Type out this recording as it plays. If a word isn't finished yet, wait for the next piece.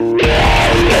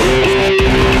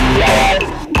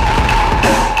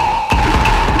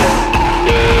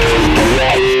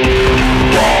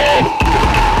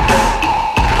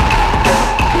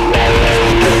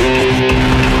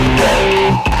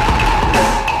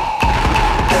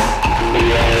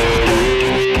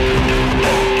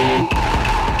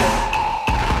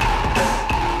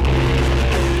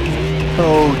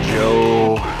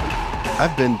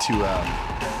I've been to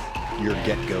your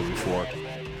Get-Go before,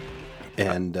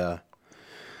 and I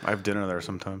have dinner there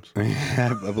sometimes.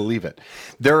 I believe it.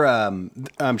 There,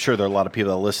 I'm sure there are a lot of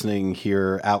people that are listening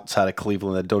here outside of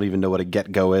Cleveland that don't even know what a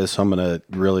Get-Go is. So I'm gonna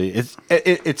really,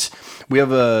 it's we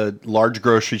have a large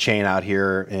grocery chain out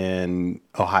here in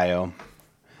Ohio,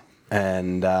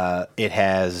 and it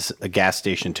has a gas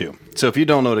station too. So if you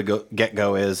don't know what a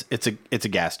Get-Go is, it's a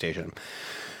gas station.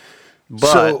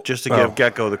 But just to give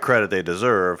Get-Go the credit they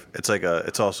deserve,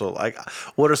 it's also like,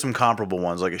 what are some comparable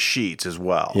ones, like a Sheetz as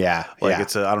well? Yeah, like yeah.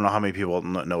 it's I don't know how many people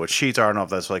know what Sheetz are. I don't know if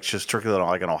that's like just strictly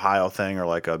like an Ohio thing or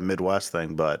like a Midwest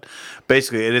thing, but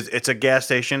basically it's a gas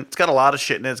station. It's got a lot of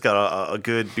shit in it. It's got a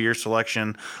good beer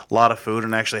selection, a lot of food,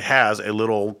 and actually has a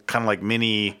little kind of like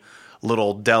mini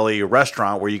little deli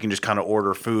restaurant where you can just kind of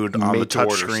order food on the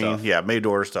touch screen. Yeah, made to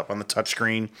order stuff on the touch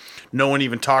screen. No one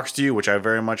even talks to you, which I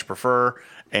very much prefer.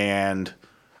 And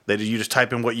you just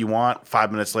type in what you want.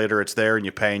 5 minutes later, it's there, and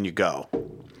you pay and you go.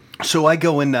 So I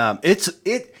go in. It's a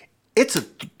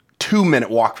 2-minute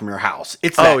walk from your house.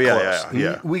 It's that close.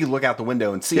 Yeah. We can look out the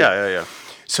window and see. Yeah.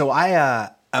 So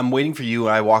I'm waiting for you.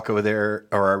 And I walk over there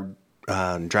or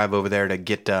drive over there to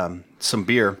get some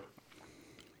beer,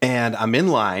 and I'm in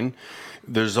line.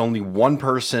 There's only one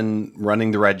person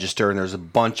running the register, and there's a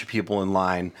bunch of people in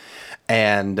line.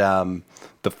 And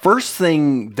the first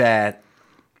thing that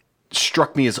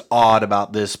struck me as odd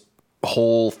about this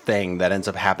whole thing that ends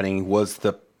up happening was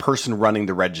the person running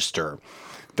the register.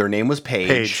 Their name was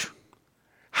Paige.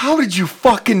 How did you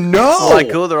fucking know? Well, I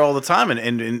go there all the time,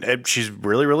 and she's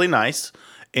really, really nice.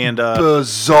 And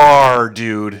bizarre,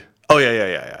 dude. Oh,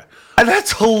 yeah. And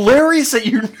that's hilarious that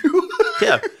you knew.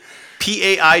 Yeah.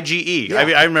 Paige. Yeah. I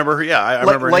mean, I remember her. Yeah, I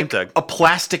remember her name tag. A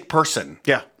plastic person.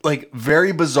 Yeah. Like,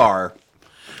 very bizarre.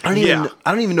 I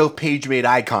don't even know if Paige made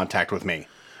eye contact with me.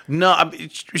 No,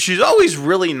 she's always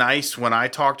really nice when I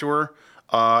talk to her,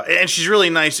 and she's really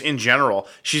nice in general.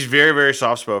 She's very, very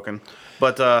soft-spoken.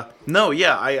 But,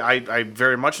 I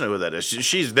very much know who that is.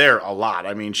 She's there a lot.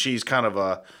 I mean, she's kind of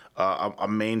a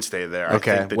mainstay there.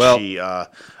 Okay, I think that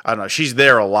I don't know, she's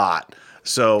there a lot.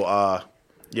 So,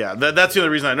 that's the only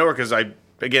reason I know her, because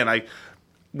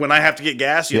when I have to get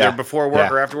gas, either before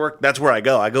work or after work, that's where I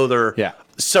go. I go there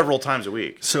several times a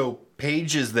week. So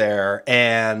Paige is there,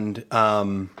 and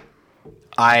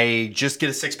I just get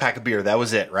a 6-pack of beer. That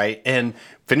was it, right? And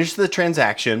finish the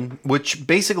transaction, which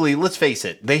basically, let's face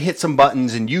it, they hit some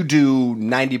buttons, and you do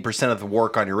 90% of the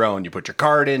work on your own. You put your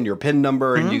card in, your PIN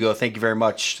number, and you go, thank you very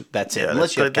much. That's it.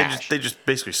 Unless you have cash. They just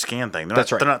basically scan things.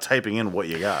 That's right. They're not typing in what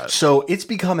you got. So it's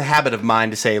become a habit of mine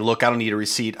to say, look, I don't need a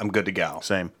receipt. I'm good to go.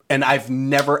 Same. And I've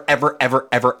never, ever, ever,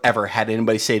 ever, ever had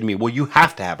anybody say to me, well, you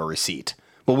have to have a receipt.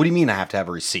 Well, what do you mean I have to have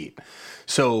a receipt?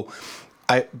 So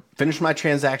I finished my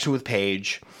transaction with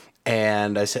Paige,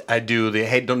 and I said,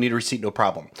 hey, don't need a receipt, no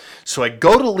problem. So I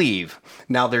go to leave.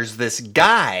 Now there's this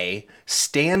guy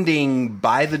standing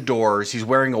by the doors. He's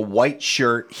wearing a white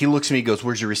shirt. He looks at me and goes,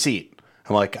 where's your receipt?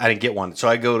 I'm like, I didn't get one. So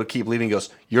I go to keep leaving. He goes,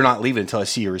 you're not leaving until I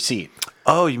see your receipt.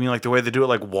 Oh, you mean like the way they do it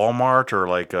like Walmart or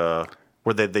like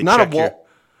where they not check a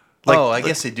I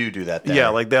guess they do that there. Yeah,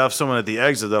 like they have someone at the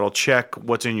exit that'll check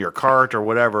what's in your cart or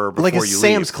whatever before like a you leave.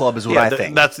 Sam's Club is what I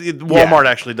think. Walmart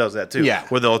actually does that too. Yeah.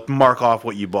 Where they'll mark off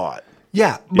what you bought.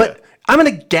 Yeah, but I'm in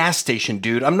a gas station,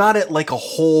 dude. I'm not at like a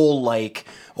wholesale,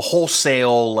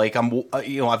 like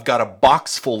I've got a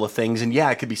box full of things, and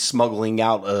I could be smuggling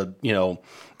out a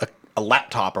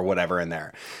laptop or whatever in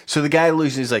there. So the guy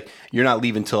loses, he's like, you're not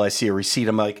leaving until I see a receipt.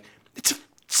 I'm like, it's a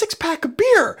 6-pack of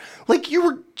beer. Like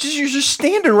you're just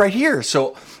standing right here.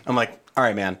 So I'm like, all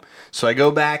right, man. So I go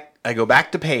back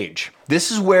to Paige.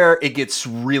 This is where it gets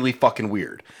really fucking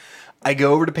weird. I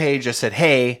go over to Paige. I said,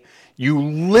 hey, you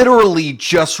literally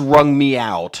just rung me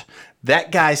out.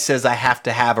 That guy says I have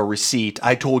to have a receipt.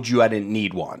 I told you I didn't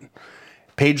need one.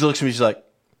 Paige looks at me. She's like,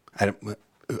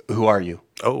 who are you?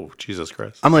 Oh, Jesus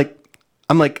Christ. I'm like,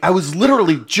 I was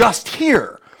literally just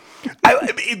here.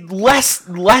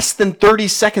 Less than 30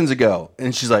 seconds ago.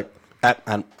 And she's like, I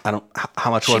don't,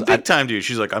 how much was it? She's big time, dude.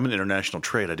 She's like, I'm in international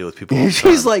trade. I deal with people.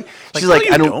 She's like,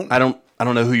 I don't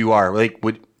know who you are. Like,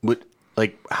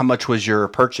 how much was your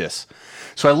purchase?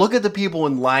 So I look at the people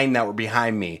in line that were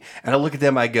behind me, and I look at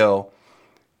them. I go,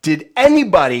 did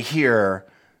anybody here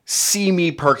see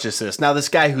me purchase this? Now, this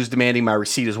guy who's demanding my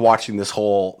receipt is watching this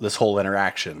whole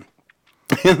interaction.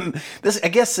 I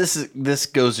guess this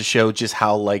goes to show just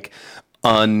how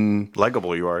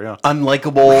unlikable you are,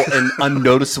 unlikable and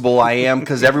unnoticeable I am,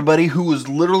 because everybody who was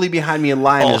literally behind me in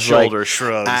line all is shoulder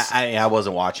shrugs. I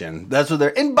wasn't watching. That's what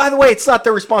they're. And by the way, it's not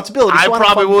their responsibility. I so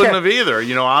probably wouldn't have either.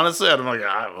 Honestly, I'm like,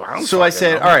 I don't. So I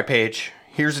said, all right, Paige,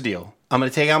 here's the deal. I'm going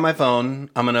to take out my phone.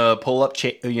 I'm going to pull up,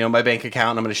 my bank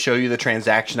account. And I'm going to show you the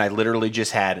transaction I literally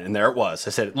just had. And there it was.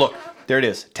 I said, look, there it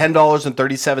is.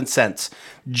 $10.37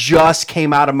 just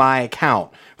came out of my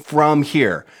account from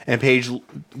here. And Paige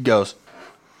goes,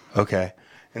 okay.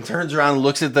 And turns around and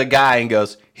looks at the guy and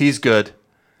goes, he's good.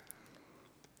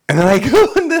 And then I go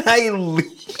and then I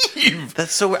leave.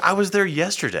 That's so weird. I was there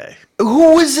yesterday.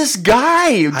 Who is this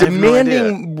guy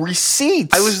demanding no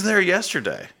receipts? I was there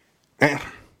yesterday.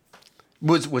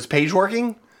 Was Paige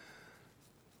working?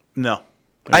 No.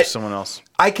 It was someone else.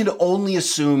 I can only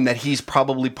assume that he's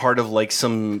probably part of like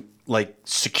some like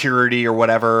security or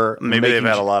whatever. Maybe they've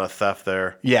had a lot of theft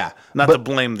there. Yeah. Not to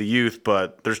blame the youth,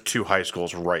 but there's 2 high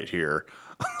schools right here.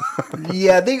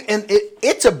 Yeah,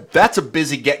 that's a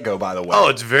busy get-go, by the way. Oh,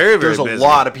 it's very, very busy. There's a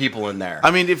lot of people in there.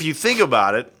 I mean, if you think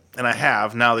about it, and I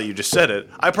have, now that you just said it,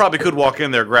 I probably could walk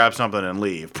in there, grab something, and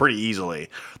leave pretty easily.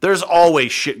 There's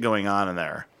always shit going on in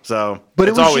there. So, but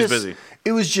it's always busy.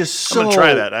 It was just so... I'm going to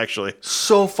try that, actually.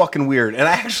 So fucking weird. And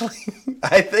I actually...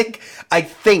 I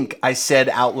think I said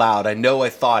out loud, I know I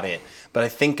thought it, but I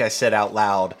think I said out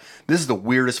loud, this is the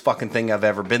weirdest fucking thing I've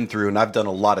ever been through, and I've done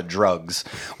a lot of drugs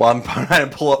while I'm trying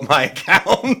to pull up my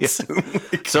account.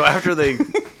 So after they...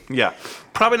 Yeah.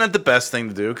 Probably not the best thing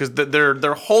to do, because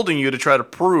they're holding you to try to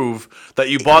prove that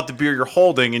you bought the beer you're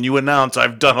holding, and you announce,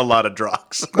 I've done a lot of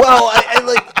drugs. Well, I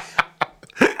like...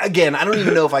 Again, I don't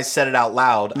even know if I said it out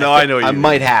loud. No, I know you I mean.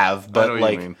 might have, but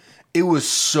like, it was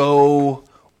so...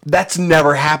 That's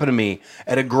never happened to me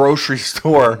at a grocery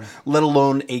store, let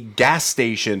alone a gas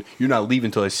station. You're not leaving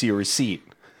until I see a receipt.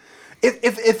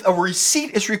 If a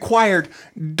receipt is required,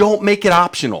 don't make it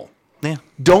optional. Yeah.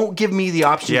 Don't give me the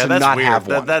option to not have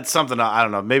one. That's something, I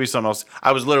don't know, maybe something else.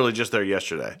 I was literally just there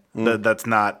yesterday. That's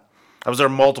not... I was there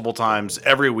multiple times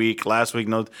every week. Last week,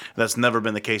 no, that's never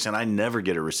been the case, and I never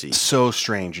get a receipt. So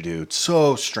strange, dude.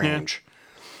 So strange.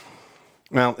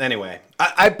 Yeah. Well, anyway,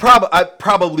 I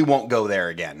probably won't go there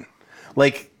again.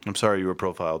 Like, I'm sorry you were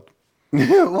profiled.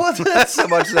 Well, that's so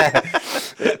much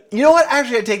that. You know what?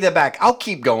 Actually, I take that back. I'll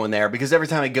keep going there because every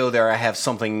time I go there, I have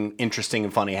something interesting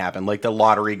and funny happen. Like the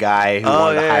lottery guy who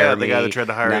wanted to hire me. The guy that tried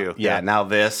to hire you. Yeah, now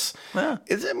this. Yeah.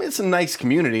 It's a nice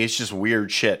community. It's just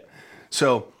weird shit.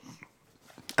 So,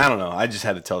 I don't know. I just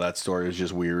had to tell that story. It was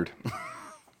just weird.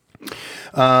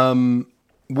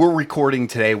 We're recording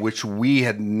today, which we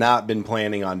had not been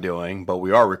planning on doing, but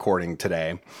we are recording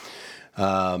today.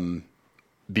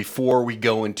 Before we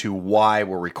go into why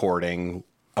we're recording,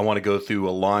 I want to go through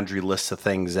a laundry list of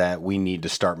things that we need to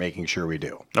start making sure we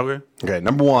do. Okay.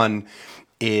 Number one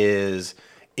is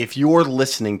if you're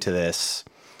listening to this,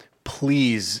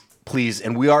 please,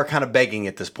 and we are kind of begging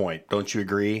at this point. Don't you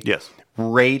agree? Yes.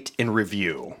 Rate and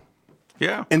review.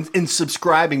 Yeah. And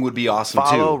subscribing would be awesome too.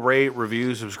 Follow, rate,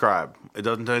 review, subscribe. It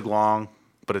doesn't take long,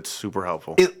 but it's super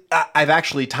helpful. I've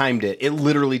actually timed it. It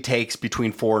literally takes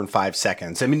between 4 and 5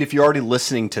 seconds. I mean, if you're already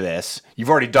listening to this, you've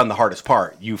already done the hardest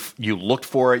part. You looked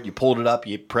for it, you pulled it up,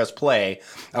 you press play.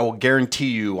 I will guarantee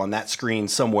you on that screen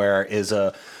somewhere is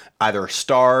either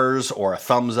stars or a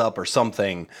thumbs up or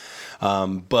something.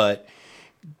 But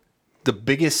the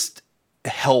biggest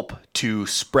help to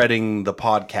spreading the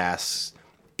podcasts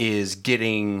is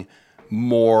getting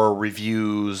more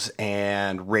reviews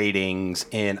and ratings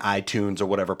in iTunes or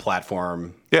whatever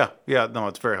platform. Yeah, no,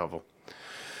 it's very helpful.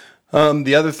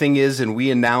 The other thing is, and we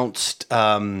announced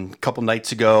a couple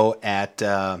nights ago at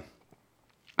our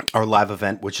live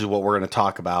event, which is what we're going to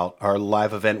talk about. Our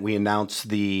live event, we announced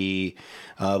the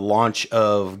launch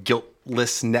of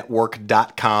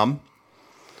guiltlessnetwork.com.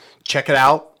 Check it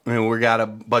out. I mean, we got a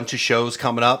bunch of shows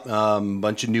coming up, a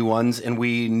bunch of new ones, and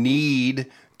we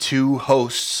need 2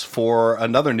 hosts for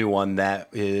another new one that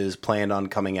is planned on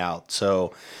coming out.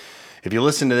 So if you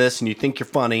listen to this and you think you're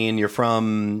funny and you're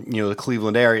from, the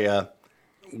Cleveland area,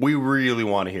 we really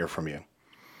want to hear from you.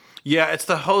 Yeah, it's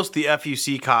the host, the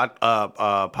FUC COD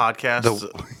podcast.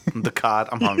 The COD.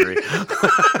 I'm hungry.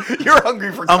 You're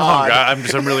hungry for cod. I'm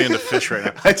hungry. I'm really into fish right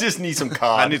now. I just need some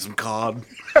cod. I need some cod.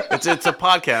 It's a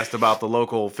podcast about the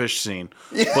local fish scene.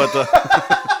 Yeah. But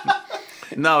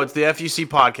no, it's the FUC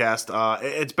podcast.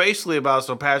 It's basically about,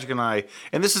 so Patrick and I,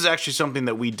 and this is actually something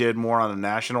that we did more on a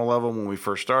national level when we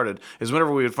first started, is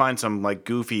whenever we would find some like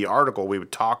goofy article, we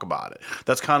would talk about it.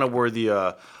 That's kind of where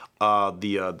the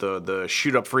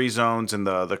shoot up free zones and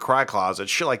the cry closet,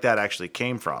 shit like that actually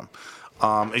came from.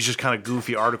 It's just kind of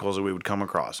goofy articles that we would come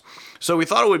across. So we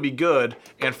thought it would be good,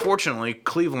 and fortunately,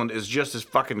 Cleveland is just as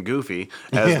fucking goofy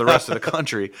as the rest of the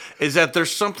country, is that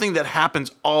there's something that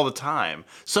happens all the time.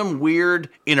 Some weird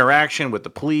interaction with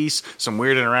the police, some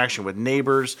weird interaction with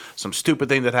neighbors, some stupid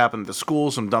thing that happened at the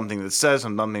school, some dumb thing that says,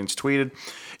 some dumb thing that's tweeted.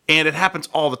 And it happens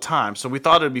all the time. So we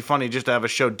thought it'd be funny just to have a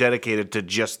show dedicated to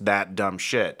just that dumb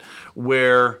shit,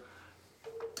 where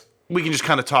we can just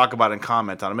kind of talk about it and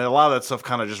comment on it. I mean, a lot of that stuff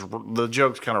kind of just, the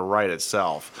jokes kind of write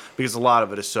itself because a lot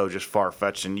of it is so just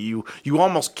far-fetched and you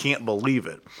almost can't believe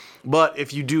it. But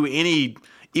if you do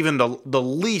even the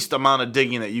least amount of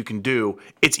digging that you can do,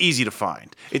 it's easy to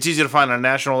find. It's easy to find on a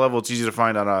national level. It's easy to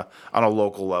find on a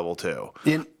local level too.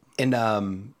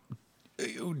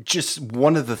 Just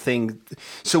one of the things.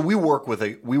 So we work with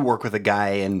a guy,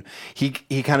 and he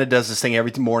kind of does this thing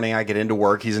every morning. I get into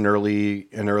work. He's an early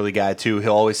guy too.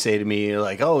 He'll always say to me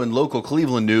like, "Oh, in local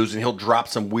Cleveland news," and he'll drop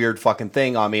some weird fucking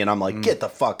thing on me, and I'm like, "Get the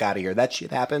fuck out of here! That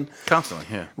shit happened Constantly."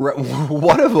 Yeah.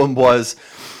 One of them was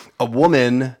a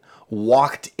woman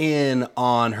walked in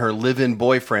on her live-in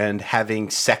boyfriend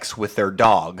having sex with their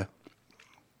dog.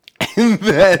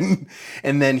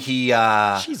 And then he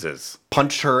Jesus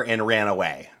punched her and ran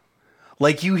away.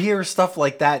 Like, you hear stuff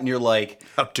like that and you're like,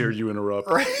 how dare you interrupt?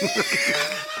 Right?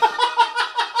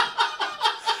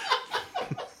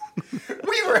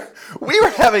 we were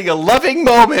having a loving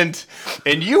moment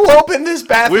and you opened this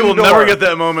bathroom door. We will door. never get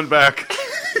that moment back.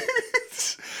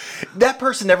 That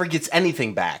person never gets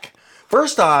anything back.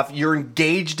 First off, you're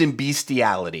engaged in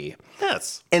bestiality.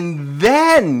 Yes. And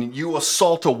then you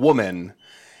assault a woman.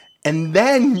 And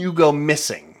then you go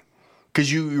missing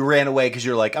because you ran away because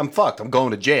you're like, I'm fucked. I'm going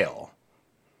to jail.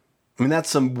 I mean, that's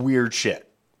some weird shit.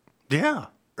 Yeah.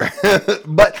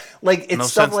 But, like, it's no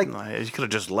stuff sense, like... You could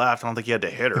have just left. I don't think you had to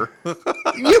hit her.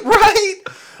 Yeah, right?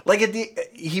 Like,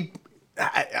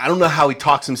 I don't know how he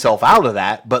talks himself out of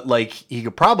that, but, like, he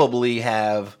could probably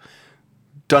have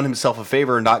done himself a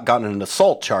favor and not gotten an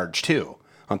assault charge, too,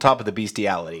 on top of the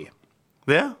bestiality.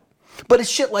 Yeah. But it's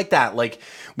shit like that. Like,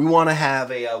 we want to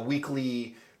have a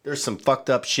weekly, there's some fucked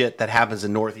up shit that happens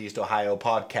in Northeast Ohio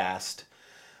podcast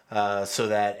so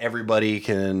that everybody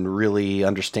can really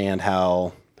understand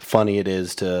how funny it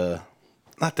is to,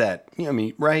 not that, you know, I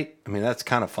mean, right? I mean, that's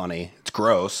kind of funny. It's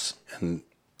gross. And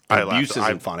abuse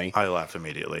isn't funny. I laughed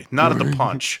immediately. Not at the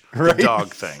punch, Right? The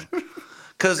dog thing.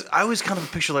 Because I always kind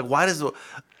of picture, like,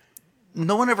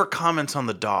 no one ever comments on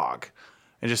the dog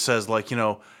and just says, like, you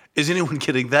know, is anyone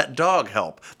getting that dog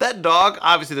help? That dog,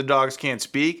 obviously the dogs can't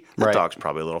speak. That dog's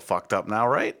probably a little fucked up now,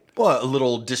 right? Well, a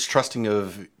little distrusting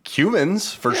of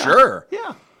humans, for sure.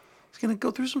 Yeah. He's going to go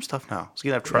through some stuff now. He's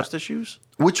going to have trust issues.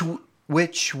 Which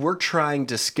we're trying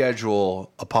to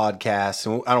schedule a podcast,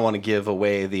 and I don't want to give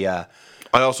away the...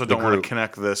 I also don't want to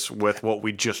connect this with what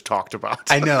we just talked about.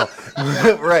 I know.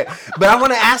 Right. But I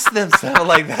want to ask them stuff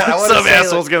like that. Some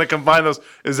asshole's going to combine those.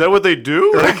 Is that what they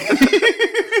do?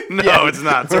 No, it's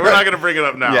not. So we're not going to bring it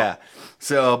up now. Yeah.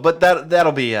 So, but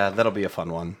that'll be a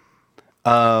fun one.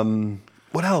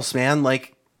 What else, man?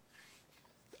 Like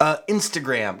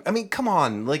Instagram. I mean, come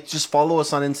on. Like, just follow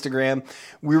us on Instagram.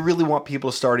 We really want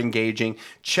people to start engaging.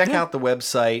 Check out the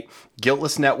website,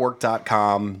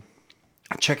 guiltlessnetwork.com.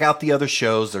 Check out the other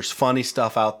shows. There's funny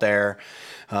stuff out there.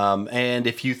 And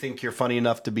if you think you're funny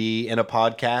enough to be in a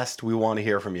podcast, we want to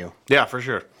hear from you. Yeah, for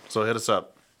sure. So hit us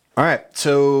up. All right.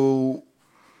 So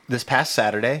this past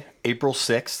Saturday, April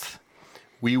 6th,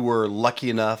 we were lucky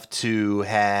enough to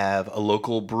have a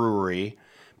local brewery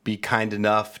be kind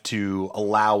enough to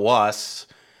allow us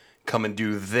come and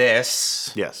do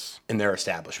this in their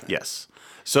establishment. Yes.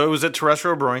 So it was at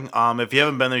Terrestrial Brewing. If you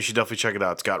haven't been there, you should definitely check it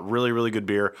out. It's got really, really good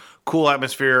beer. Cool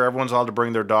atmosphere. Everyone's allowed to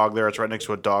bring their dog there. It's right next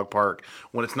to a dog park.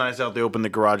 When it's nice out, they open the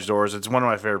garage doors. It's one of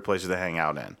my favorite places to hang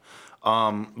out in.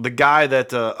 The guy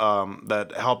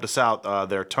that helped us out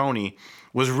there, Tony,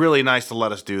 was really nice to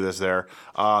let us do this there.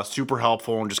 Super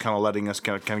helpful and just kind of letting us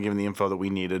kind of giving the info that we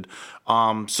needed.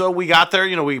 So we got there.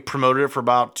 You know, we promoted it for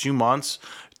about 2 months.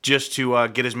 Just to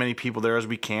get as many people there as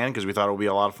we can because we thought it would be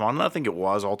a lot of fun. And I think it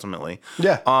was ultimately.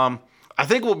 Yeah. I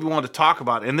think what we wanted to talk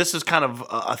about, and this is kind of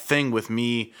a thing with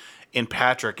me and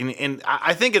Patrick, and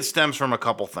I think it stems from a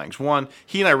couple things. One,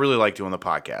 he and I really like doing the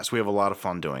podcast. We have a lot of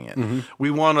fun doing it. Mm-hmm. We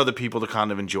want other people to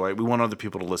kind of enjoy it. We want other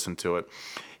people to listen to it.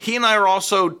 He and I are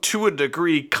also, to a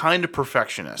degree, kind of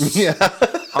perfectionists. Yeah.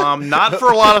 Not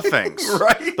for a lot of things.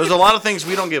 Right. There's a lot of things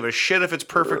we don't give a shit if it's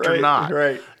perfect or not.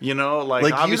 Right. You know,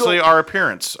 like obviously our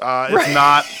appearance. It's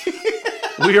not.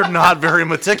 We are not very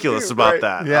meticulous about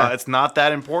that. Yeah. It's not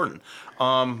that important.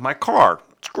 My car,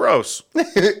 it's gross.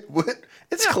 What?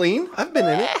 It's clean. I've been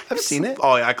in it. I've seen it.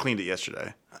 Oh, yeah, I cleaned it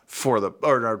yesterday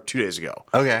or 2 days ago.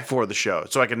 Okay. For the show,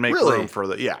 so I can make Really? room for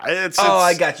the it's.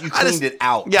 I got you. You cleaned it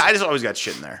out. Yeah, I just always got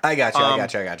shit in there. I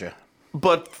got you.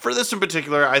 But for this in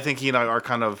particular, I think he and I are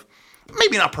kind of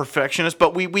maybe not perfectionists,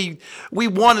 but we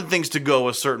wanted things to go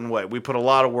a certain way. We put a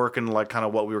lot of work into like kind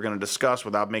of what we were going to discuss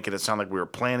without making it sound like we were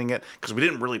planning it, because we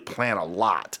didn't really plan a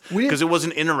lot, because it was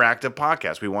an interactive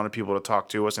podcast. We wanted people to talk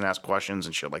to us and ask questions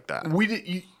and shit like that.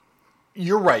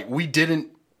 You're right. We didn't.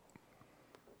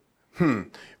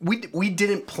 We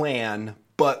didn't plan,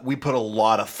 but we put a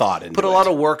lot of thought into it. Put a lot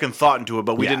of work and thought into it,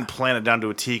 but we didn't plan it down to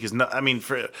a T. Because I mean,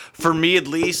 for me at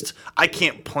least, I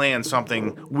can't plan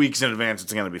something weeks in advance.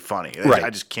 It's going to be funny. Right. I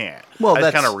just can't. Well, I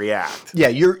just kind of react.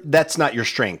 Yeah, that's not your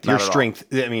strength. Your strength.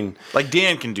 I mean, like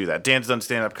Dan can do that. Dan's done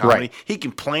stand-up comedy. Right. He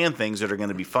can plan things that are going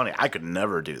to be funny. I could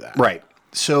never do that. Right.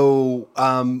 So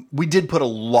we did put a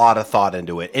lot of thought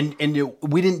into it, and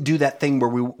we didn't do that thing where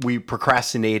we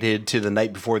procrastinated to the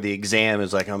night before the exam.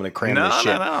 It's like, I'm going to cram this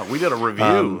shit. No. We did a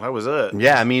review. That was it.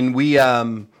 Yeah, I mean, we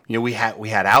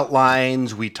had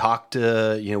outlines. We talked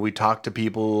to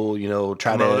people.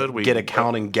 Try to get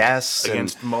accounting guests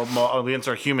against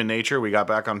our human nature. We got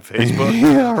back on Facebook.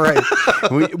 Yeah, right.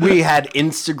 we had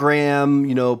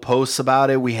Instagram, posts about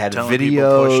it. We had Telling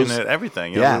videos, people pushing it,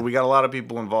 everything. Yeah, we got a lot of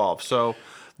people involved. So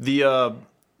I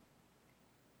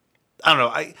don't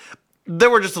know. There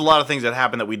were just a lot of things that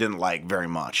happened that we didn't like very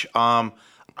much.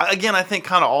 Again, I think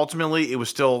kind of ultimately it was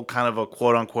still kind of a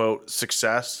quote unquote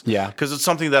success. Yeah. Because it's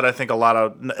something that I think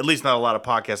at least not a lot of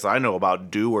podcasts that I know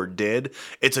about do or did.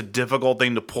 It's a difficult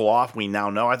thing to pull off. We now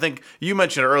know. I think you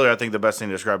mentioned earlier, I think the best thing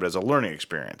to describe it as a learning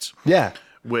experience. Yeah.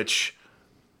 Which,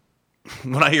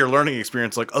 when I hear learning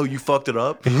experience, like, oh, you fucked it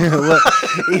up?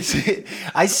 I say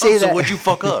that. So what'd you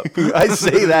fuck up? I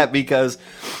say that because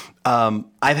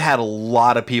I've had a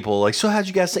lot of people like, so how'd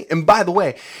you guys think? And by the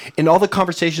way, in all the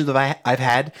conversations that I've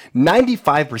had,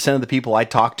 95% of the people I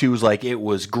talked to was like, it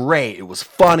was great, it was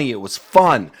funny, it was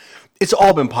fun. It's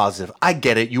all been positive. I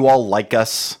get it. You all like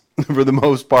us for the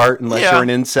most part, unless you're an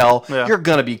incel. Yeah. You're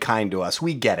going to be kind to us.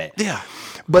 We get it. Yeah.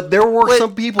 But there were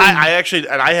some people.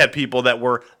 I had people that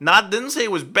were didn't say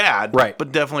it was bad, right?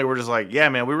 But definitely were just like, yeah,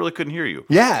 man, we really couldn't hear you.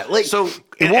 Yeah, I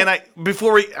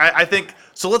think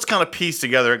so. Let's kind of piece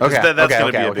together because that's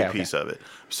going to be a big piece of it.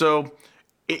 So,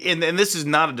 and this is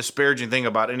not a disparaging thing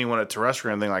about anyone at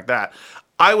Terrestrial or anything like that.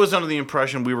 I was under the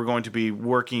impression we were going to be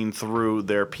working through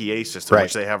their PA system,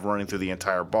 which they have running through the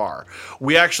entire bar.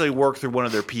 We actually work through one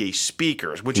of their PA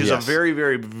speakers, which is a very,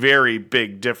 very, very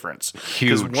big difference.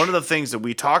 Huge. Because one of the things that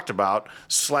we talked about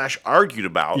 / argued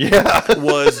about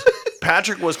was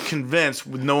Patrick was convinced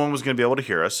no one was going to be able to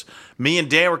hear us. Me and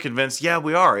Dan were convinced, yeah,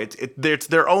 we are. It's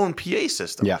their own PA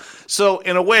system. Yeah. So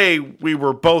in a way, we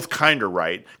were both kind of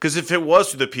right. Because if it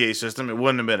was through the PA system, it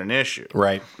wouldn't have been an issue.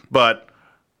 Right. But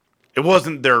it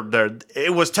wasn't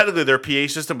it was technically their PA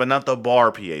system, but not the bar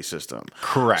PA system.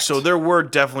 Correct. So there were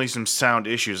definitely some sound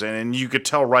issues, and you could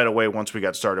tell right away once we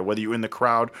got started, whether you were in the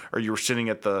crowd or you were sitting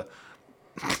at the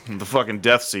fucking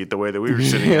death seat the way that we were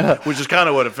sitting, which is kind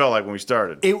of what it felt like when we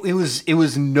started. It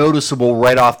was noticeable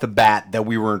right off the bat that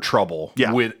we were in trouble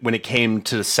when it came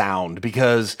to sound,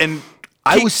 because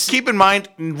keep in mind,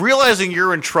 realizing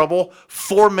you're in trouble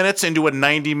 4 minutes into a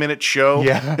 90-minute show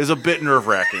is a bit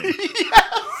nerve-wracking.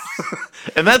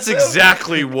 And that's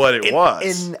exactly what it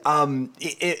was.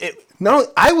 No,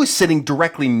 I was sitting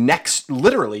directly next to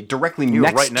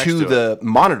the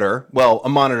monitor. Well, a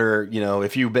monitor,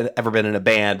 if you've ever been in a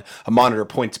band, a monitor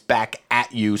points back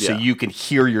at you so you can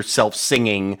hear yourself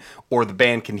singing, or the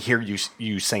band can hear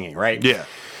you singing, right? Yeah.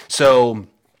 So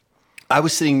I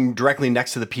was sitting directly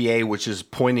next to the PA, which is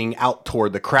pointing out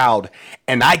toward the crowd,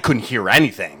 and I couldn't hear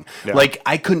anything. Yeah. Like,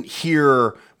 I couldn't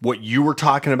hear what you were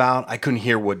talking about. I couldn't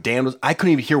hear what Dan was. I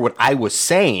couldn't even hear what I was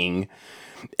saying.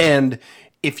 And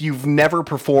if you've never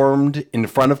performed in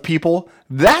front of people,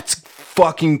 that's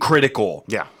fucking critical.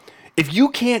 Yeah. If you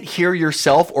can't hear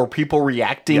yourself or people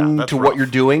reacting to what you're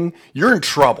doing, you're in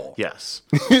trouble. Yes.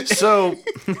 So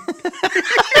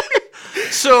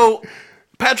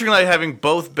Patrick and I, having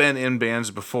both been in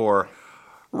bands before,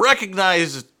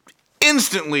 recognized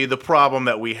instantly the problem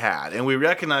that we had. And we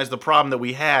recognized the problem that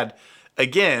we had,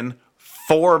 again,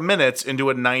 4 minutes into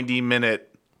a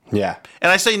 90-minute. Yeah. And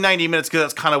I say 90 minutes because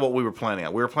that's kind of what we were planning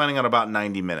on. We were planning on about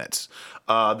 90 minutes.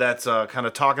 That's kind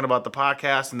of talking about the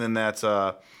podcast, and then that's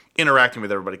interacting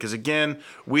with everybody. Because, again,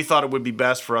 we thought it would be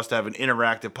best for us to have an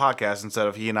interactive podcast instead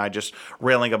of he and I just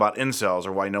railing about incels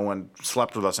or why no one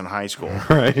slept with us in high school.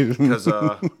 Right. Because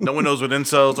no one knows what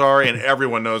incels are, and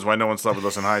everyone knows why no one slept with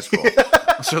us in high school.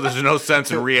 So there's no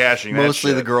sense in rehashing that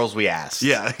Mostly shit. the girls we asked.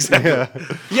 Yeah,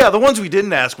 exactly. Yeah, the ones we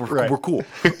didn't ask were cool.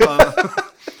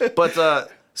 But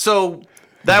so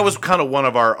that was kind of one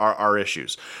of our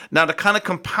issues. Now, to kind of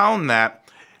compound that,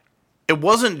 it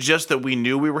wasn't just that we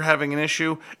knew we were having an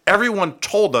issue. Everyone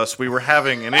told us we were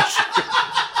having an issue.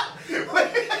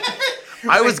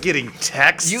 I was getting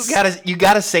texts. You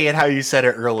gotta say it how you said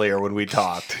it earlier when we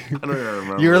talked. I don't even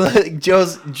remember. You're like Joe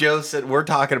said we're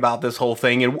talking about this whole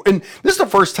thing, and this is the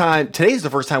first time. Today's the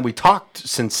first time we talked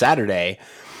since Saturday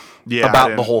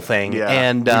about the whole thing. Yeah,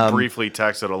 and we briefly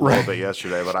texted a little bit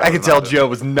yesterday, but I could tell Joe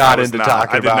was not into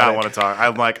talking about it. I did not want to talk.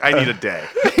 I'm like, I need a day.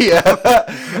 Yeah,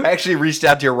 I actually reached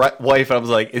out to your wife and I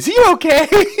was like, "Is he okay?"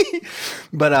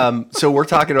 But so we're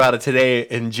talking about it today,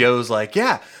 and Joe's like,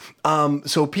 "Yeah."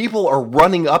 So people are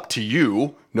running up to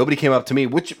you. Nobody came up to me,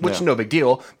 which is no big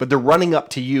deal. But they're running up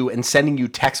to you and sending you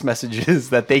text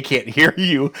messages that they can't hear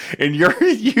you, and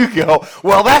you go,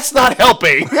 "Well, that's not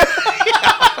helping."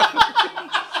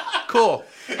 Cool.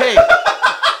 Hey,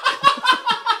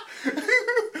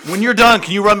 when you're done,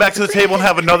 can you run back to the table and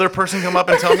have another person come up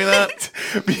and tell me that?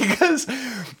 Because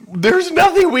there's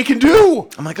nothing we can do.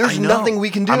 I'm like, there's nothing we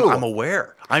can do. I'm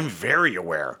aware. I'm very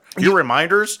aware. Your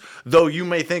reminders, though you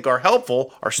may think are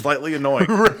helpful, are slightly annoying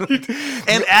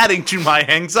and adding to my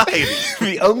anxiety.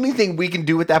 The only thing we can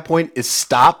do at that point is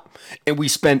stop, and we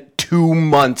spent 2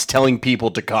 months telling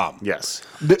people to come. Yes.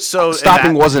 So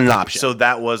stopping wasn't an option. So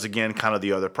that was, again, kind of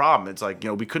the other problem. It's like,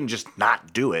 we couldn't just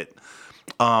not do it.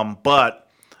 But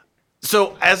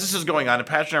so as this is going on, and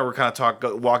Patrick and I were kind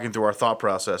of walking through our thought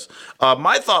process.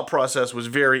 My thought process was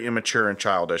very immature and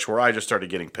childish, where I just started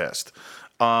getting pissed.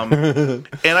 And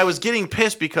I was getting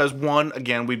pissed because, one,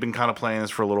 again, we've been kind of playing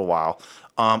this for a little while.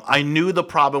 I knew the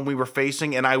problem we were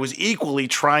facing, and I was equally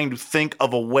trying to think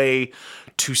of a way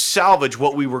to salvage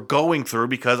what we were going through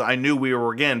because I knew we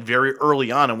were, again, very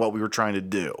early on in what we were trying to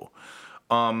do.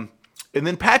 And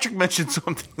then Patrick mentioned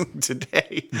something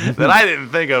today that I didn't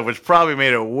think of, which probably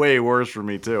made it way worse for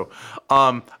me, too.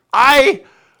 I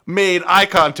made eye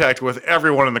contact with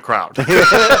everyone in the crowd.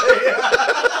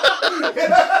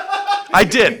 I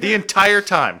did, the entire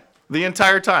time. The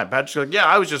entire time. Patrick's like, yeah,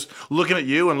 I was just looking at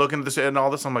you and looking at this and all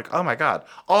this. I'm like, oh, my God.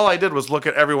 All I did was look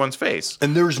at everyone's face.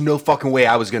 And there's no fucking way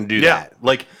I was going to do that.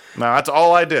 Like, no, that's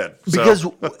all I did. Because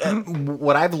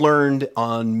what I've learned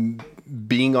on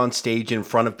being on stage in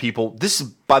front of people, this is,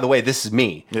 by the way, this is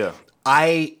me. Yeah.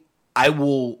 I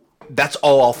will, that's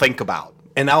all I'll think about.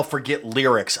 And I'll forget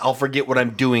lyrics. I'll forget what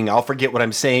I'm doing. I'll forget what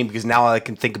I'm saying because now all I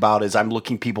can think about is I'm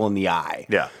looking people in the eye.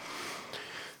 Yeah.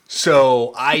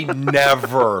 So I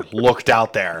never looked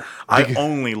out there. I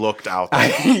only looked out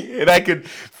there. And I could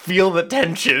feel the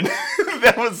tension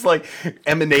that was like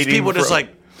emanating. People just like,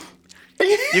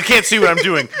 you can't see what I'm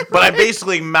doing. But I'm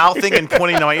basically mouthing and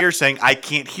pointing to my ear saying, I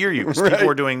can't hear you. Because people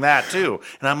are doing that too.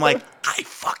 And I'm like, I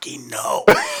fucking know.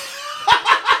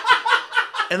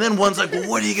 And then one's like, well,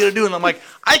 what are you going to do? And I'm like,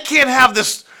 I can't have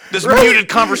this muted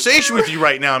conversation with you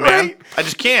right now, man. Right. I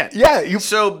just can't. Yeah.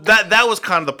 So that was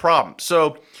kind of the problem.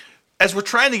 So as we're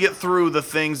trying to get through the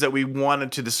things that we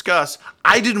wanted to discuss,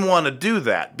 I didn't want to do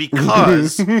that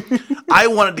because I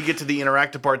wanted to get to the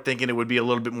interactive part thinking it would be a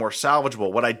little bit more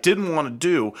salvageable. What I didn't want to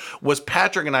do was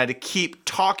Patrick and I to keep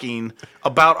talking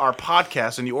about our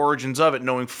podcast and the origins of it,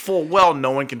 knowing full well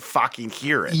no one can fucking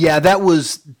hear it. Yeah, that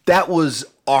was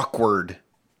awkward.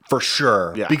 For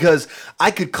sure, yeah. Because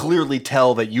I could clearly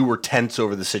tell that you were tense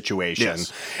over the situation,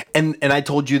 yes. and I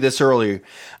told you this earlier.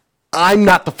 I'm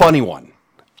not the funny one.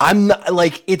 I'm not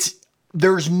like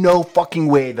there's no fucking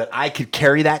way that I could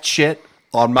carry that shit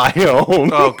on my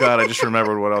own. Oh God, I just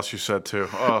remembered what else you said too.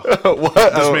 Oh, what?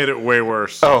 This made it way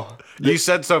worse. Oh, you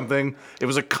said something. It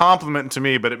was a compliment to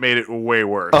me, but it made it way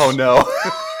worse. Oh no.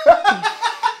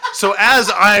 So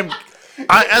as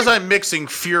I'm mixing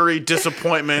fury,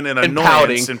 disappointment, and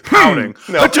annoyance and pouting.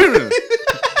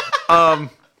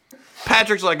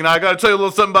 Patrick's like, now I got to tell you a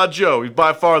little something about Joe. He's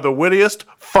by far the wittiest,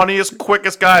 funniest,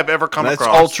 quickest guy I've ever come across.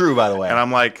 That's all true, by the way. And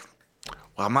I'm like,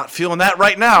 well, I'm not feeling that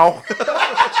right now.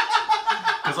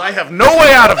 Because I have no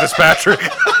way out of this, Patrick.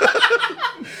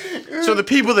 So the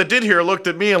people that did hear looked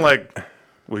at me and like,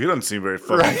 well, he doesn't seem very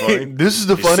fucking funny. This is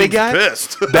the funny guy?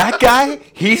 Pissed. That guy?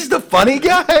 He's the funny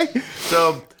guy?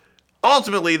 So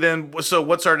ultimately then, so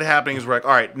what started happening is we're like,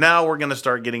 all right, now we're going to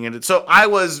start getting into it. So I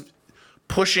was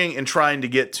pushing and trying to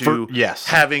get to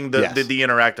having the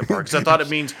interactive part because I thought it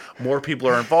means more people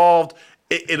are involved.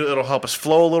 It'll help us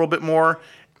flow a little bit more.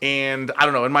 And I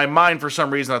don't know, in my mind, for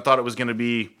some reason, I thought it was going to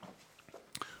be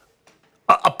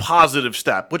a positive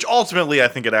step, which ultimately I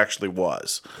think it actually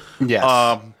was.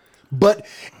 Yes. But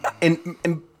and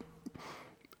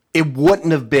it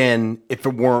wouldn't have been if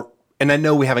it weren't. And I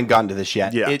know we haven't gotten to this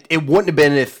yet. Yeah. It wouldn't have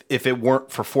been if it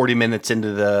weren't for 40 minutes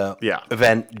into the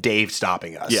event, Dave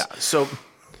stopping us. Yeah. So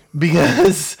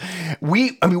because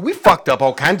we fucked up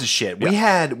all kinds of shit. We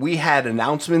had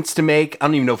announcements to make. I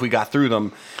don't even know if we got through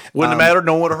them. Wouldn't have mattered.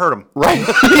 No one would have heard them. Right.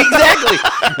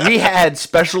 Exactly. We had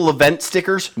special event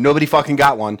stickers. Nobody fucking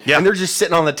got one. Yeah. And they're just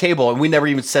sitting on the table, and we never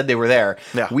even said they were there.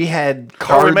 Yeah. We had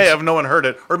cards. Or we may have. No one heard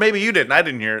it. Or maybe you didn't. I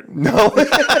didn't hear it. No.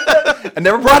 I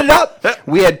never brought it up.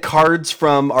 We had cards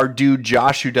from our dude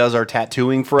Josh, who does our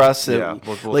tattooing for us. Yeah.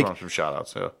 We'll throw some shout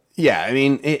outs. Yeah. I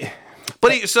mean,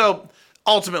 so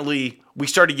ultimately, we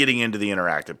started getting into the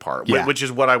interactive part, which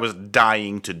is what I was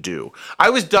dying to do.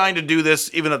 I was dying to do this,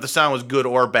 even if the sound was good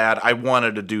or bad. I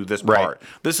wanted to do this part.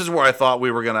 This is where I thought we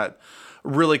were going to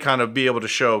really kind of be able to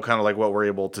show kind of like what we're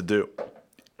able to do.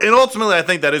 And ultimately, I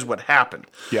think that is what happened.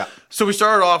 Yeah. So we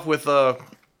started off with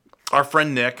our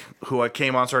friend Nick, who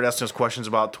came on, started asking us questions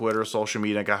about Twitter, social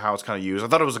media, and how it's kind of used. I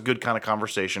thought it was a good kind of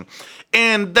conversation.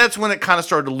 And that's when it kind of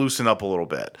started to loosen up a little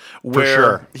bit.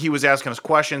 Where he was asking us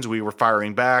questions, we were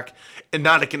firing back, and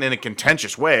not in a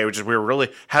contentious way, which is we were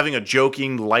really having a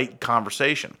joking, light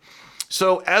conversation.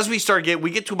 So as we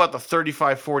get to about the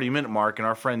 35, 40-minute mark, and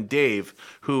our friend Dave,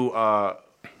 who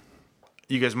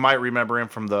you guys might remember him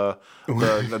from the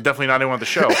definitely not anyone on the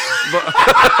show.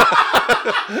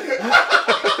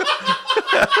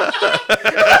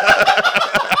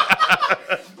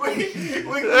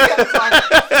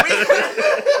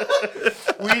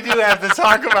 we do have to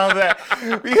talk about that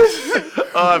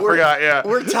because I forgot. Yeah,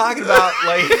 we're talking about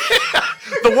like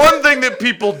the one thing that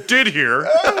people did hear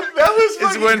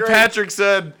is when great. Patrick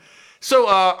said,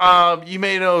 "So, you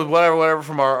may know whatever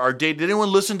from our date. Did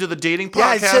anyone listen to the dating podcast?"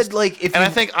 Yeah, I said like I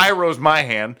think I rose my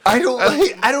hand. I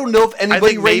don't know if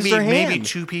anybody raised their hand. Maybe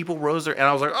two people rose their, and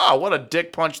I was like, "Oh, what a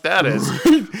dick punch that is!"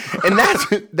 And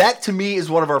that to me is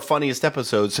one of our funniest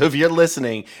episodes. So if you're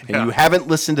listening and you haven't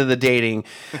listened to the dating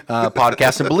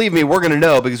podcast, and believe me, we're gonna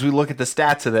know because we look at the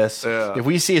stats of this. Yeah. If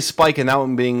we see a spike in that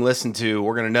one being listened to,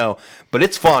 we're gonna know. But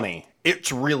it's funny.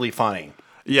 It's really funny.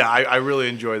 Yeah, I really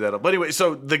enjoyed that. But anyway,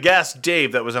 so the guest,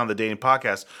 Dave, that was on the dating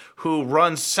podcast, who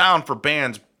runs sound for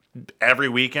bands every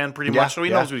weekend pretty much, so he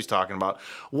knows what he's talking about,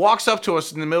 walks up to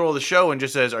us in the middle of the show and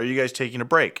just says, "Are you guys taking a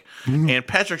break?" And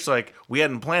Patrick's like, "We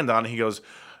hadn't planned on it." He goes,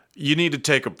 "You need to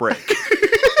take a break."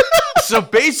 So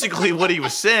basically what he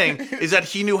was saying is that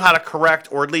he knew how to correct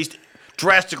or at least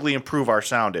drastically improve our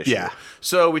sound issue. Yeah.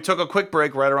 So we took a quick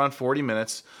break right around 40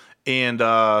 minutes, and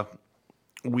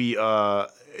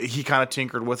he kind of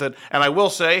tinkered with it. And I will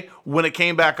say, when it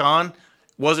came back on,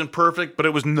 wasn't perfect, but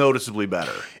it was noticeably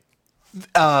better.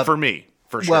 For me,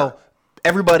 for sure. Well,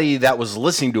 everybody that was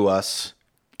listening to us,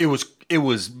 it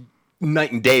was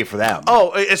night and day for them. Oh,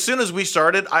 as soon as we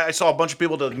started, I saw a bunch of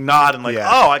people to nod and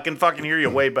oh, I can fucking hear you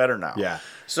way better now. Yeah.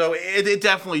 So it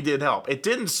definitely did help. It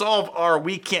didn't solve our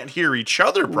we can't hear each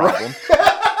other problem.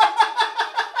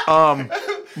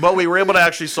 But we were able to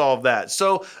actually solve that.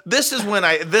 So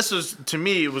to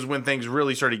me, it was when things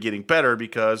really started getting better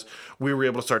because we were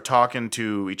able to start talking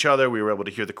to each other. We were able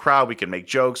to hear the crowd. We could make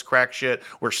jokes, crack shit.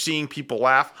 We're seeing people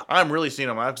laugh. I'm really seeing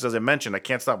them laugh because, as I mentioned, I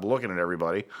can't stop looking at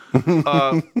everybody.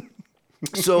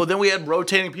 So then we had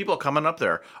rotating people coming up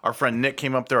there. Our friend Nick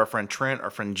came up there. Our friend Trent. Our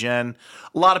friend Jen.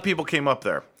 A lot of people came up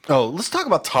there. Oh, let's talk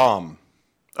about Tom.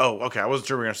 Oh, okay. I wasn't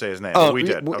sure we were going to say his name. Oh, we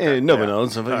did. Okay. Nobody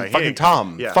knows. Fucking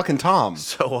Tom. Yeah. Fucking Tom.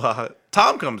 So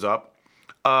Tom comes up.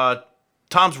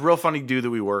 Tom's a real funny dude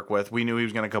that we work with. We knew he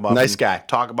was going to come up Nice and guy.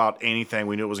 talk about anything.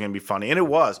 We knew it was going to be funny. And it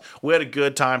was. We had a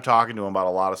good time talking to him about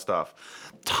a lot of stuff.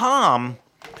 Tom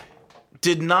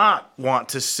did not want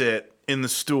to sit in the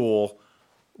stool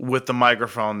with the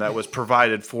microphone that was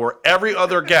provided for every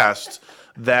other guest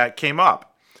that came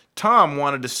up. Tom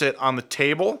wanted to sit on the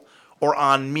table or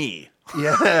on me.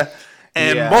 Yeah.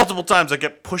 And multiple times I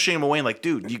kept pushing him away and like,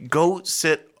 dude, you go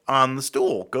sit on the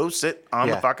stool. Go sit on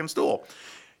the fucking stool.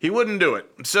 He wouldn't do it.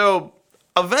 So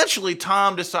eventually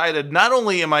Tom decided, not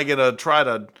only am I going to try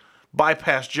to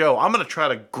bypass Joe, I'm going to try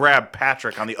to grab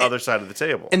Patrick on the other side of the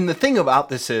table. And the thing about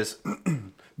this is,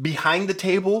 behind the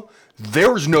table,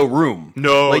 there was no room.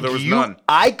 No, there was none.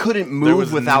 I couldn't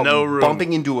move without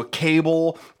bumping into a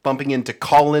cable, bumping into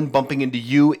Colin, bumping into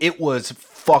you. It was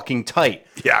fucking tight.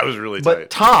 Yeah, it was really tight.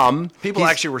 But Tom... People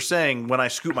actually were saying, when I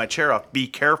scoot my chair up, be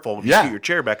careful when you scoot your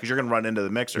chair back because you're going to run into the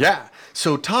mixer. Yeah.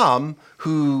 So Tom,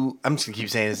 who... I'm just going to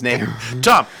keep saying his name.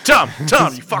 Tom, you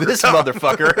fucker. This Tom.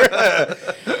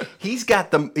 motherfucker. He's got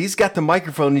the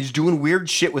microphone. He's doing weird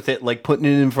shit with it, like putting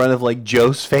it in front of like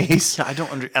Joe's face. Yeah, I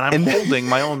don't understand. And I'm holding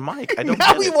my own mic. I don't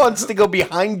now get he it. wants to go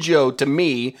behind Joe to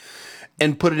me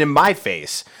and put it in my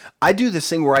face. I do this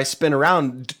thing where I spin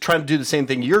around trying to do the same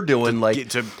thing you're doing.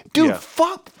 Dude,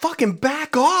 fucking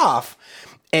back off.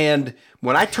 And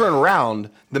when I turn around,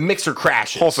 the mixer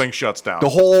crashes. Whole thing shuts down. The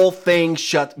whole thing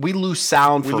shuts. We lose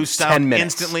sound for 10 minutes.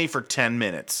 Instantly for 10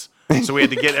 minutes. So we had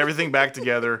to get everything back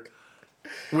together.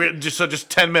 Just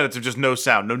 10 minutes of just no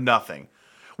sound, no nothing.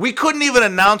 We couldn't even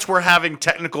announce we're having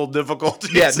technical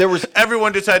difficulties. Yeah, there was.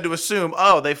 Everyone just had to assume,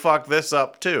 oh, they fucked this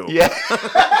up too. Yeah.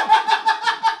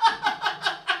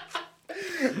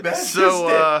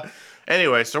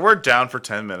 Anyway, so we're down for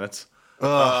 10 minutes.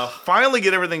 Finally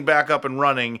get everything back up and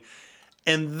running.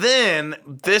 And then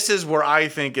this is where I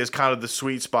think is kind of the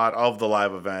sweet spot of the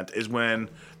live event is when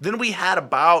then we had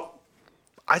about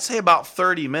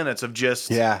 30 minutes of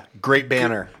just great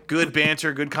banner. Good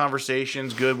banter, good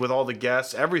conversations, good with all the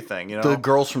guests, everything, you know. The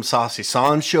girls from Saucy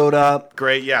San showed up.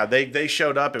 Great, yeah. They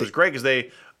showed up. It was great because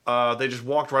they just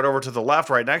walked right over to the left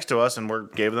right next to us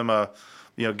and gave them a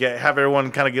have everyone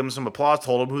kind of give them some applause,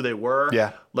 told them who they were,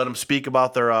 let them speak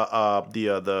about their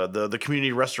the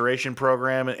community restoration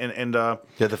program and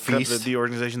the feast, the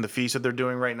organization, the feast that they're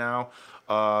doing right now.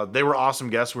 They were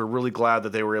awesome guests. We're really glad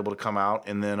that they were able to come out,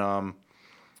 and then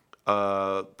kind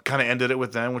of ended it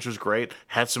with them, which was great.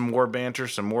 Had some more banter,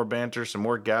 some more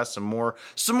guests, some more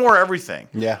everything.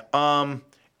 Yeah.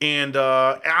 And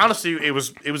honestly, it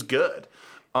was good.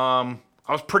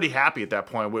 I was pretty happy at that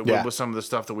point with some of the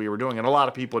stuff that we were doing. And a lot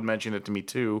of people had mentioned it to me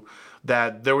too,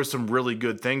 that there was some really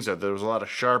good things there. There was a lot of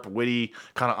sharp, witty,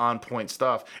 kind of on-point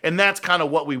stuff. And that's kind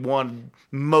of what we wanted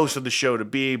most of the show to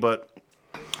be. But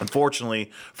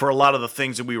unfortunately, for a lot of the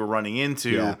things that we were running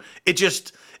into, it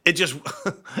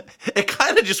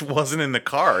kind of just wasn't in the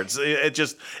cards.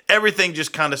 Everything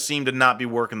just kind of seemed to not be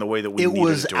working the way that we needed it to work. It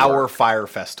was our fire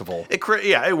festival.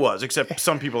 It was, except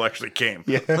some people actually came.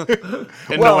 And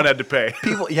no one had to pay.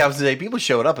 People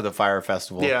showed up at the fire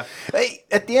festival. Yeah. Hey,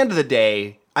 at the end of the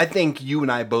day, I think you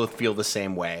and I both feel the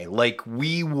same way. Like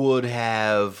we wish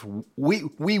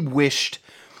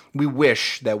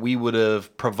that we would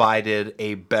have provided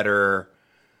a better.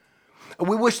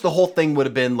 We wish the whole thing would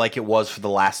have been like it was for the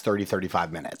last 30,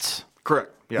 35 minutes.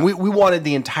 Correct. Yeah. We wanted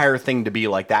the entire thing to be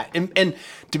like that. And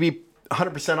to be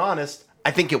 100% honest,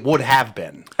 I think it would have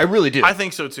been. I really do. I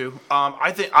think so too.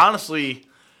 I think, honestly,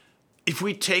 if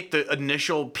we take the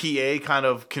initial PA kind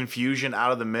of confusion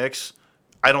out of the mix,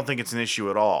 I don't think it's an issue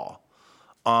at all.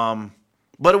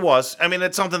 But it was. I mean,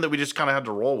 it's something that we just kind of had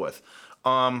to roll with.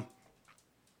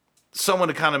 Someone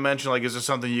to kind of mention, like, is this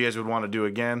something you guys would want to do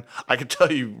again? I could tell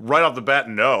you right off the bat,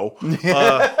 no.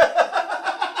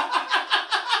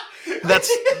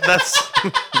 That's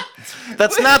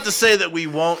not to say that we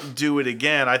won't do it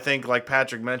again. I think, like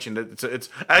Patrick mentioned, it's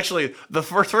actually the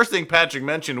first thing Patrick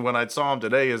mentioned when I saw him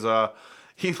today is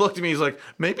he looked at me. He's like,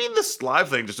 maybe this live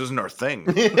thing just isn't our thing.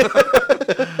 But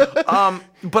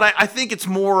I think it's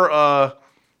more.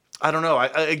 I don't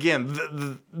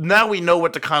know. Now we know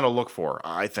what to kind of look for,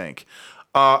 I think.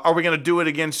 Are we going to do it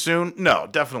again soon? No,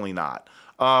 definitely not.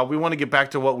 We want to get back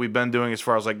to what we've been doing as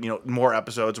far as, more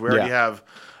episodes. We already have,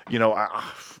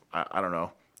 I don't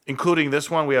know. Including this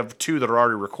one, we have 2 that are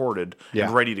already recorded and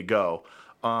ready to go.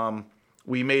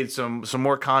 We made some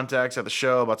more contacts at the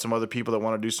show about some other people that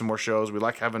want to do some more shows. We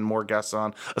like having more guests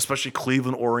on, especially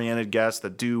Cleveland-oriented guests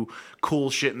that do cool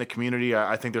shit in the community.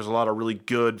 I think there's a lot of really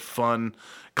good, fun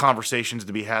conversations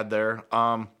to be had there.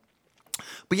 But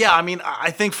yeah, I mean,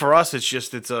 I think for us,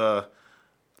 it's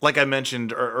like I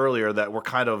mentioned earlier, that we're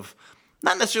kind of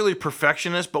not necessarily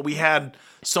perfectionists, but we had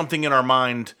something in our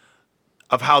mind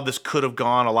of how this could have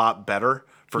gone a lot better.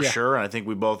 For sure, and I think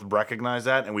we both recognize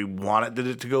that, and we wanted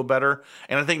it to go better.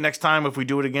 And I think next time, if we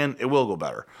do it again, it will go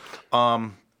better.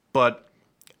 But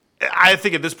I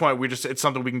think at this point, it's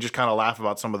something we can just kind of laugh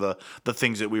about some of the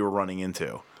things that we were running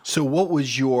into. So what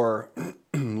was your,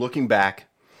 looking back,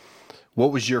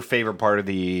 what was your favorite part of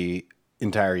the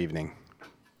entire evening?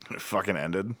 It fucking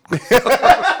ended.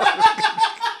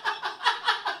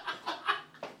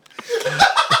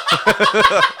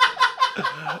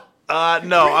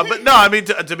 I mean,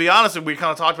 to be honest, we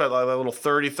kind of talked about like that little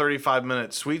 30, 35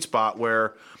 minute sweet spot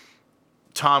where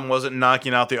Tom wasn't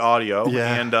knocking out the audio.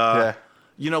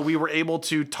 We were able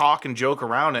to talk and joke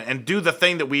around it and do the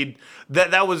thing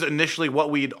that was initially what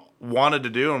we'd wanted to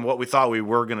do and what we thought we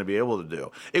were going to be able to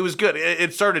do. It was good.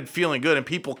 It started feeling good, and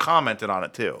people commented on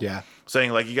it too. Yeah.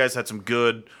 Saying like, you guys had some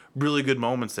really good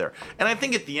moments there. And I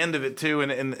think at the end of it too,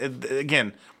 and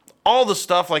again, all the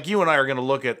stuff, like you and I are going to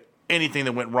look at anything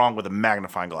that went wrong with a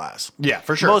magnifying glass. Yeah,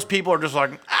 for sure. Most people are just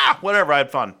like, whatever, I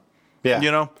had fun. Yeah.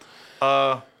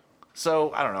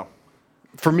 So I don't know.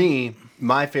 For me,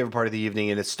 my favorite part of the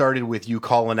evening, and it started with you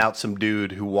calling out some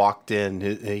dude who walked in.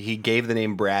 He gave the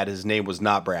name Brad. His name was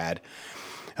not Brad.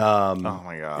 Oh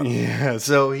my god! Yeah,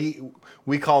 so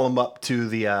we call him up to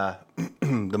the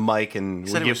the mic, and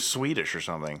He said he was Swedish or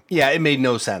something. yeah, it made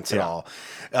no sense at Yeah. all.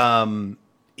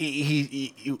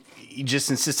 He just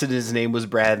insisted his name was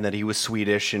Brad and that he was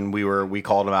Swedish, and we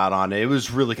called him out on it. It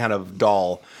was really kind of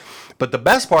dull. But the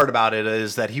best part about it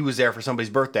is that he was there for somebody's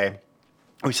birthday.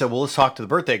 We said, well, let's talk to the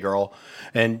birthday girl.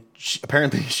 And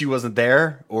apparently she wasn't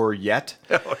there or yet.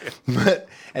 But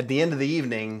at the end of the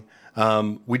evening,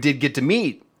 we did get to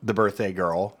meet the birthday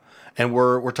girl. And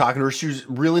we're talking to her. She was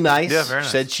really nice. Yeah, very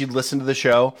nice. Said she'd listen to the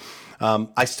show.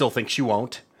 I still think she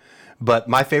won't. But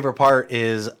my favorite part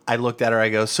is I looked at her. I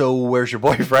go, so where's your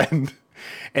boyfriend?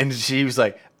 And she was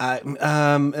like,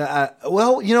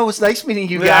 well, you know, it's nice meeting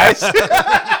you guys.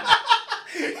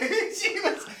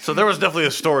 So there was definitely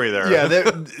a story there.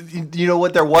 Yeah, you know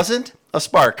what? There wasn't a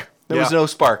spark. There was no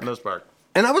spark. No spark.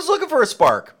 And I was looking for a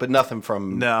spark, but nothing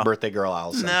from No. birthday girl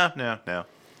Allison. No.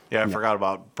 Yeah, I forgot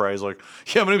about Brad. He's like,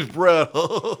 yeah, my name's Brad.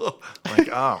 Like,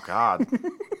 oh god.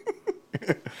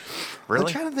 Really?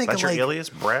 I'm trying to think That's of, your like- alias,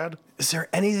 Brad? Is there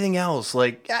anything else?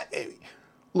 Like,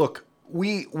 look,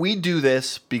 we do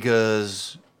this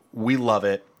because we love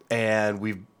it, and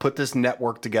we've put this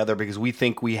network together because we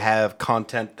think we have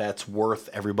content that's worth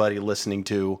everybody listening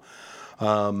to.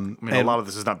 I mean, a lot of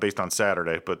this is not based on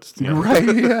Saturday, but you know. Right?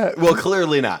 Yeah. Well,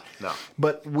 clearly not. No.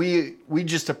 But we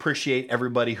just appreciate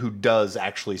everybody who does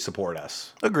actually support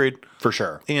us, Agreed. for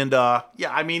sure. And yeah,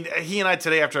 I mean, he and I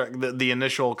today, after the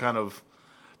initial kind of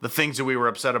the things that we were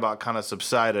upset about kind of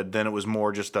subsided, then it was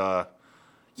more just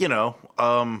you know,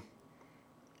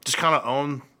 just kind of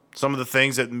own some of the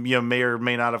things that you know may or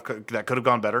may not have that could have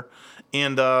gone better,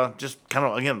 and just kind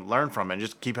of again learn from it and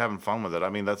just keep having fun with it. I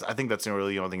mean, I think that's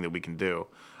really the only thing that we can do.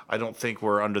 I don't think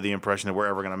we're under the impression that we're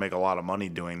ever going to make a lot of money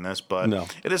doing this, but No.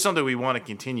 it is something we want to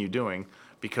continue doing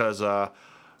because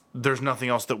there's nothing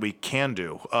else that we can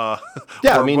do. Yeah,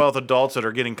 we're I mean- both adults that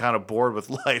are getting kind of bored with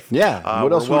life. Yeah,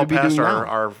 what else we're well would we be past doing our,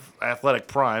 now? our athletic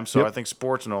prime, so Yep. I think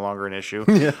sports no longer an issue.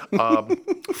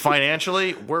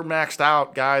 Financially, we're maxed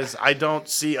out, guys. I don't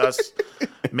see us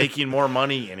making more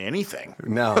money in anything.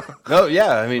 No. Oh,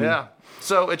 yeah. I mean, Yeah.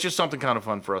 So it's just something kind of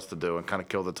fun for us to do and kind of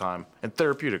kill the time and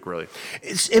therapeutic, really.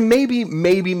 and maybe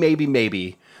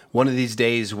one of these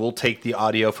days we'll take the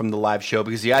audio from the live show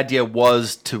because the idea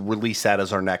was to release that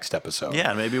as our next episode.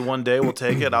 Yeah, maybe one day we'll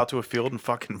take it out to a field and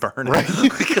fucking burn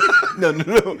it. No,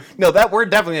 that we're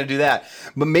definitely gonna do that.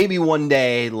 But maybe one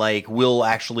day, like, we'll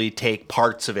actually take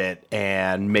parts of it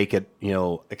and make it, you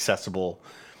know, accessible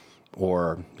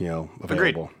or, you know,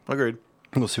 available. Agreed.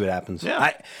 We'll see what happens.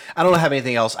 Yeah. I don't have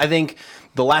anything else. I think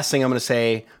the last thing I'm going to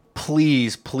say,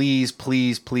 please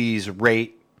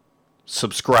rate,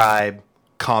 subscribe,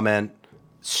 comment.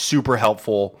 Super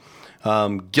helpful.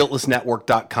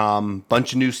 Guiltlessnetwork.com.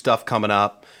 Bunch of new stuff coming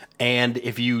up. And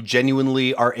if you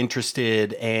genuinely are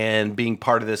interested in being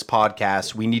part of this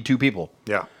podcast, we need 2 people.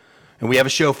 Yeah. And we have a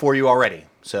show for you already.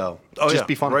 So just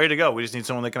be fun. Ready to go. We just need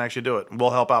someone that can actually do it. We'll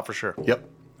help out for sure. Yep.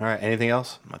 All right. Anything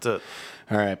else? That's it.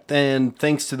 All right. And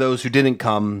thanks to those who didn't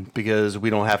come because we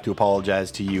don't have to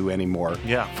apologize to you anymore.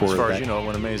 Yeah. For as far that. as you know, it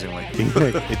went amazingly.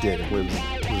 It did. It was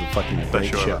a fucking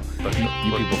great show. Best You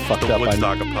people fucked the up.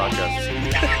 Woodstock of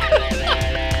podcasts.